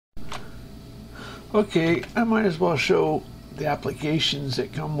Okay, I might as well show the applications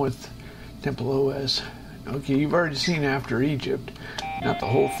that come with TempleOS. Okay, you've already seen After Egypt, not the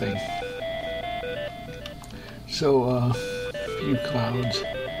whole thing. So, few clouds.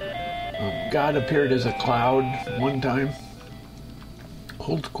 God appeared as a cloud one time.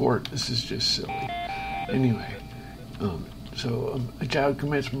 Hold court, this is just silly. Anyway, a child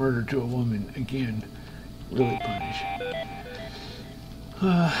commits murder to a woman, again, really punish.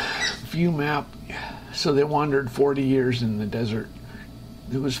 View map, so they wandered 40 years in the desert.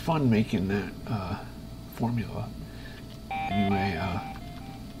 It was fun making that formula. Anyway,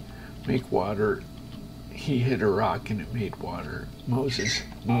 make water. He hit a rock and it made water. Moses.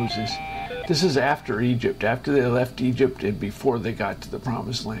 This is after Egypt, after they left Egypt and before they got to the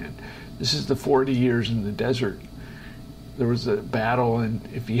promised land. This is the 40 years in the desert. There was a battle, and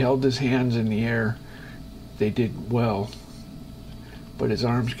if he held his hands in the air, they did well. But his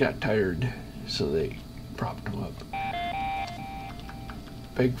arms got tired, so they propped him up.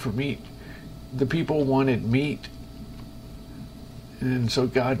 Begged for meat. The people wanted meat, and so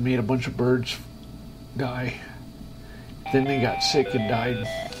God made a bunch of birds die. Then they got sick and died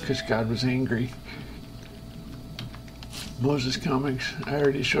because God was angry. Moses comics, I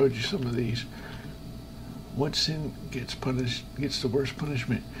already showed you some of these. What sin gets the worst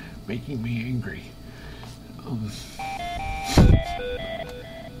punishment? Making me angry.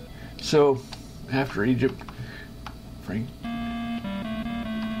 So, after Egypt,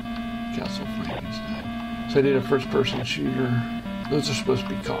 Castle Frankenstein. So I did a first-person shooter. Those are supposed to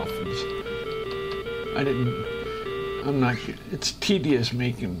be coffins. It's tedious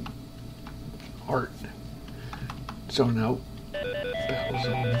making art. So now,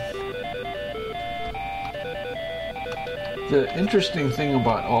 Battlezone. The interesting thing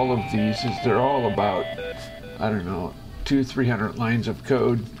about all of these is they're all about, 200-300 lines of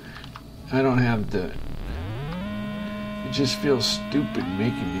code. I don't have it just feels stupid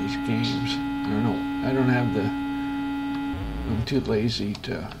making these games. I'm too lazy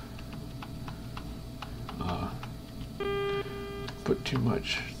to put too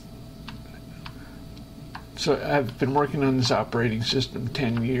much. So I've been working on this operating system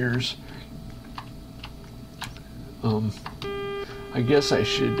 10 years. I guess I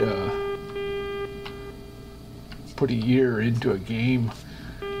should put a year into a game.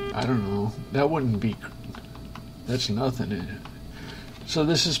 I don't know. That's nothing in it. So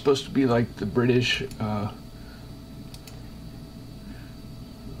this is supposed to be like the British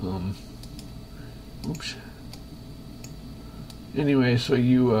Anyway, so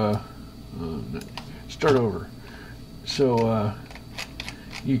you start over. So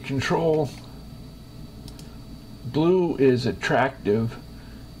you control. Blue is attractive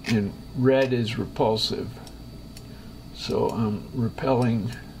and red is repulsive. So I'm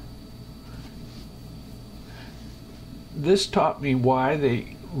repelling. This taught me why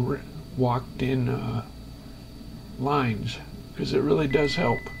they walked in lines, because it really does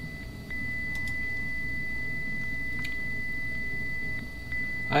help.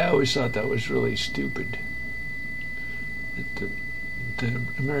 I always thought that was really stupid. That the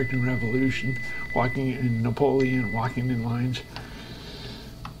American Revolution, Napoleon walking in lines.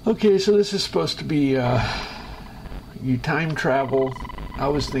 Okay, so this is supposed to be you time travel. I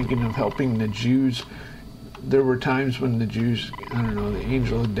was thinking of helping the Jews. There were times when the Jews, the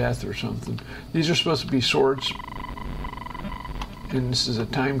angel of death or something. These are supposed to be swords. And this is a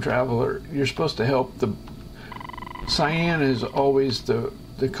time traveler. You're supposed to help the... Cyan is always the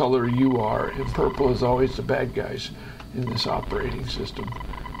color you are, and purple is always the bad guys in this operating system.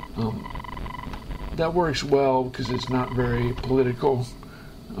 That works well because it's not very political.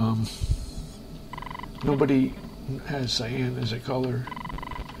 Nobody has cyan as a color.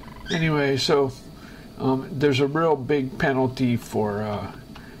 Anyway, so there's a real big penalty for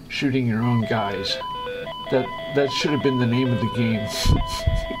shooting your own guys. That should have been the name of the game.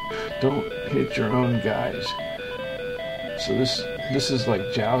 Don't hit your own guys. So this is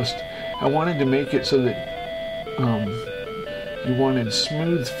like Joust. I wanted to make it so that you wanted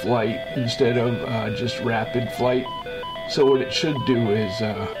smooth flight instead of just rapid flight. So what it should do is,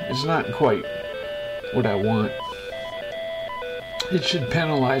 it's not quite what I want. It should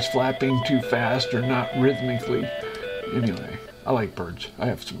penalize flapping too fast or not rhythmically. Anyway, I like birds. I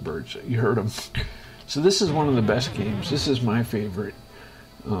have some birds. You heard them. So this is one of the best games. This is my favorite.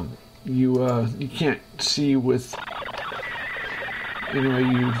 You can't see with... Anyway,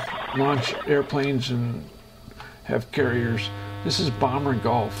 you launch airplanes and have carriers. This is Bomber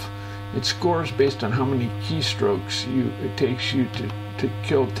Golf. It scores based on how many keystrokes it takes you to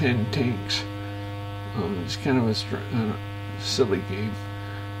kill 10 tanks. It's kind of a silly game.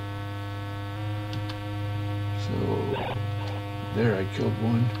 So there, I killed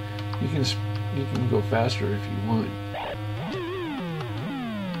one. You can go faster if you want.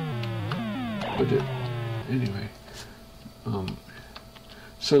 But anyway,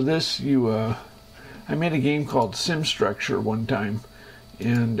 so this I made a game called Sim Structure one time,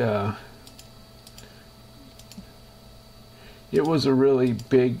 and it was a really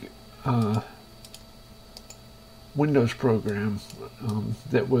big Windows program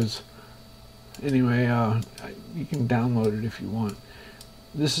that was, anyway, you can download it if you want.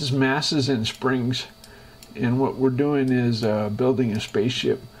 This is Masses and Springs, and what we're doing is building a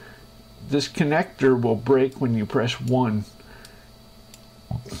spaceship. This connector will break when you press 1.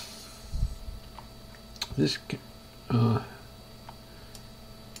 This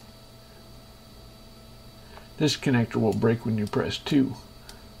connector will break when you press 2.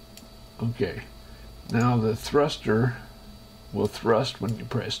 Okay. Now the thruster will thrust when you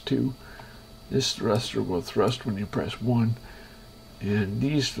press 2. This thruster will thrust when you press 1. And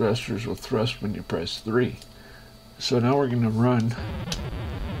these thrusters will thrust when you press 3. So now we're going to run.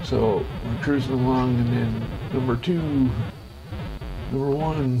 So we're cruising along, and then number 2, number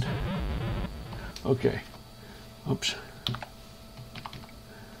 1. Okay. Oops.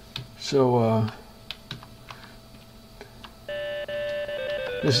 So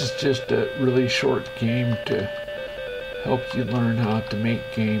this is just a really short game to help you learn how to make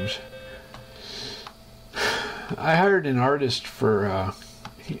games. I hired an artist for,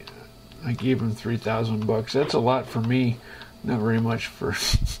 I gave him $3,000. That's a lot for me, not very much for,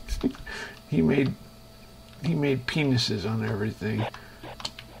 he made penises on everything.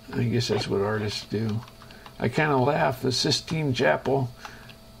 I guess that's what artists do. I kind of laugh. The Sistine Chapel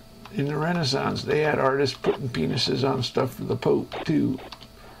in the Renaissance, they had artists putting penises on stuff for the Pope too.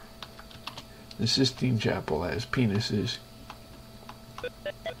 The Sistine Chapel has penises.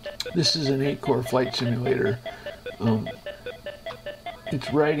 This is an 8-core flight simulator.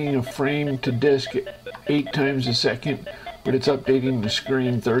 It's writing a frame to disk 8 times a second, but it's updating the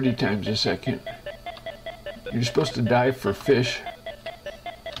screen 30 times a second. You're supposed to dive for fish.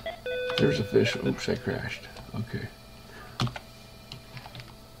 There's a fish. Oops, I crashed. Okay.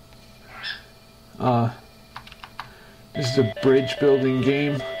 This is a bridge building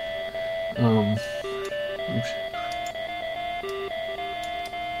game. Oops.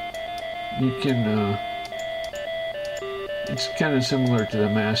 You can, it's kind of similar to the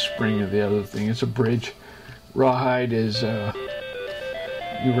mass spring of the other thing. It's a bridge. Rawhide is,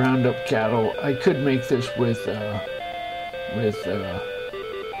 you round up cattle. I could make this with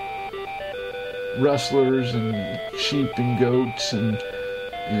rustlers and sheep and goats and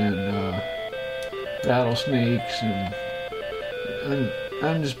rattlesnakes, and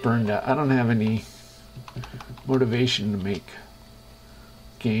I'm just burned out. I don't have any motivation to make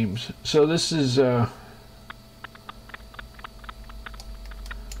games. So this is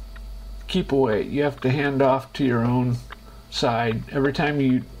keep away. You have to hand off to your own side. Every time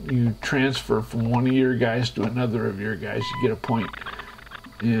you transfer from one of your guys to another of your guys, you get a point.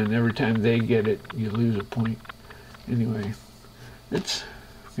 And every time they get it, you lose a point. Anyway, it's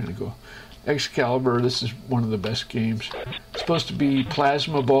gonna go. Excalibur, this is one of the best games. It's supposed to be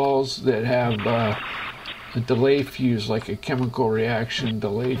plasma balls that have a delay fuse, like a chemical reaction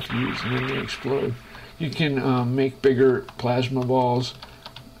delay fuse, and then they explode. You can make bigger plasma balls,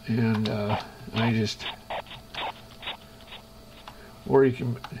 and or you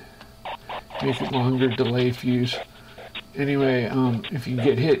can make it longer delay fuse. Anyway, if you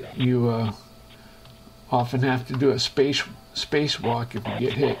get hit, you often have to do a spacewalk if you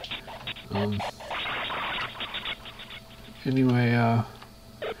get hit. Anyway,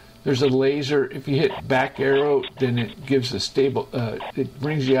 there's a laser. If you hit back arrow, then it gives a stable. It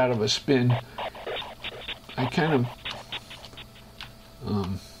brings you out of a spin. I kind of.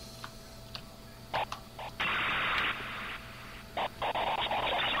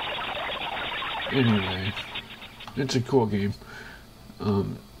 Anyway, it's a cool game.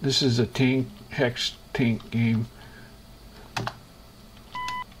 This is a hex tank game.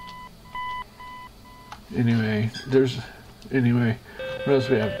 Anyway, what else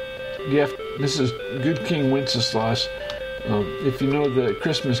we have? This is Good King Wenceslas. If you know the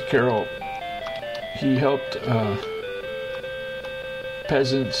Christmas Carol, he helped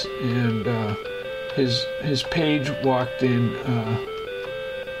peasants, and his page walked in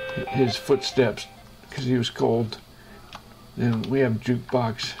his footsteps because he was cold. Then we have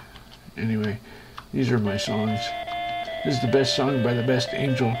Jukebox. Anyway, these are my songs. This is the best song by the best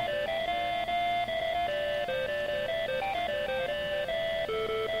angel.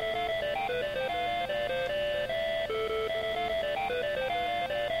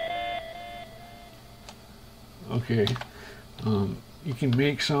 Okay. You can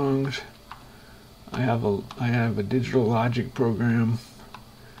make songs. I have a digital logic program.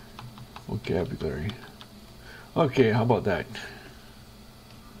 Vocabulary. Okay, how about that?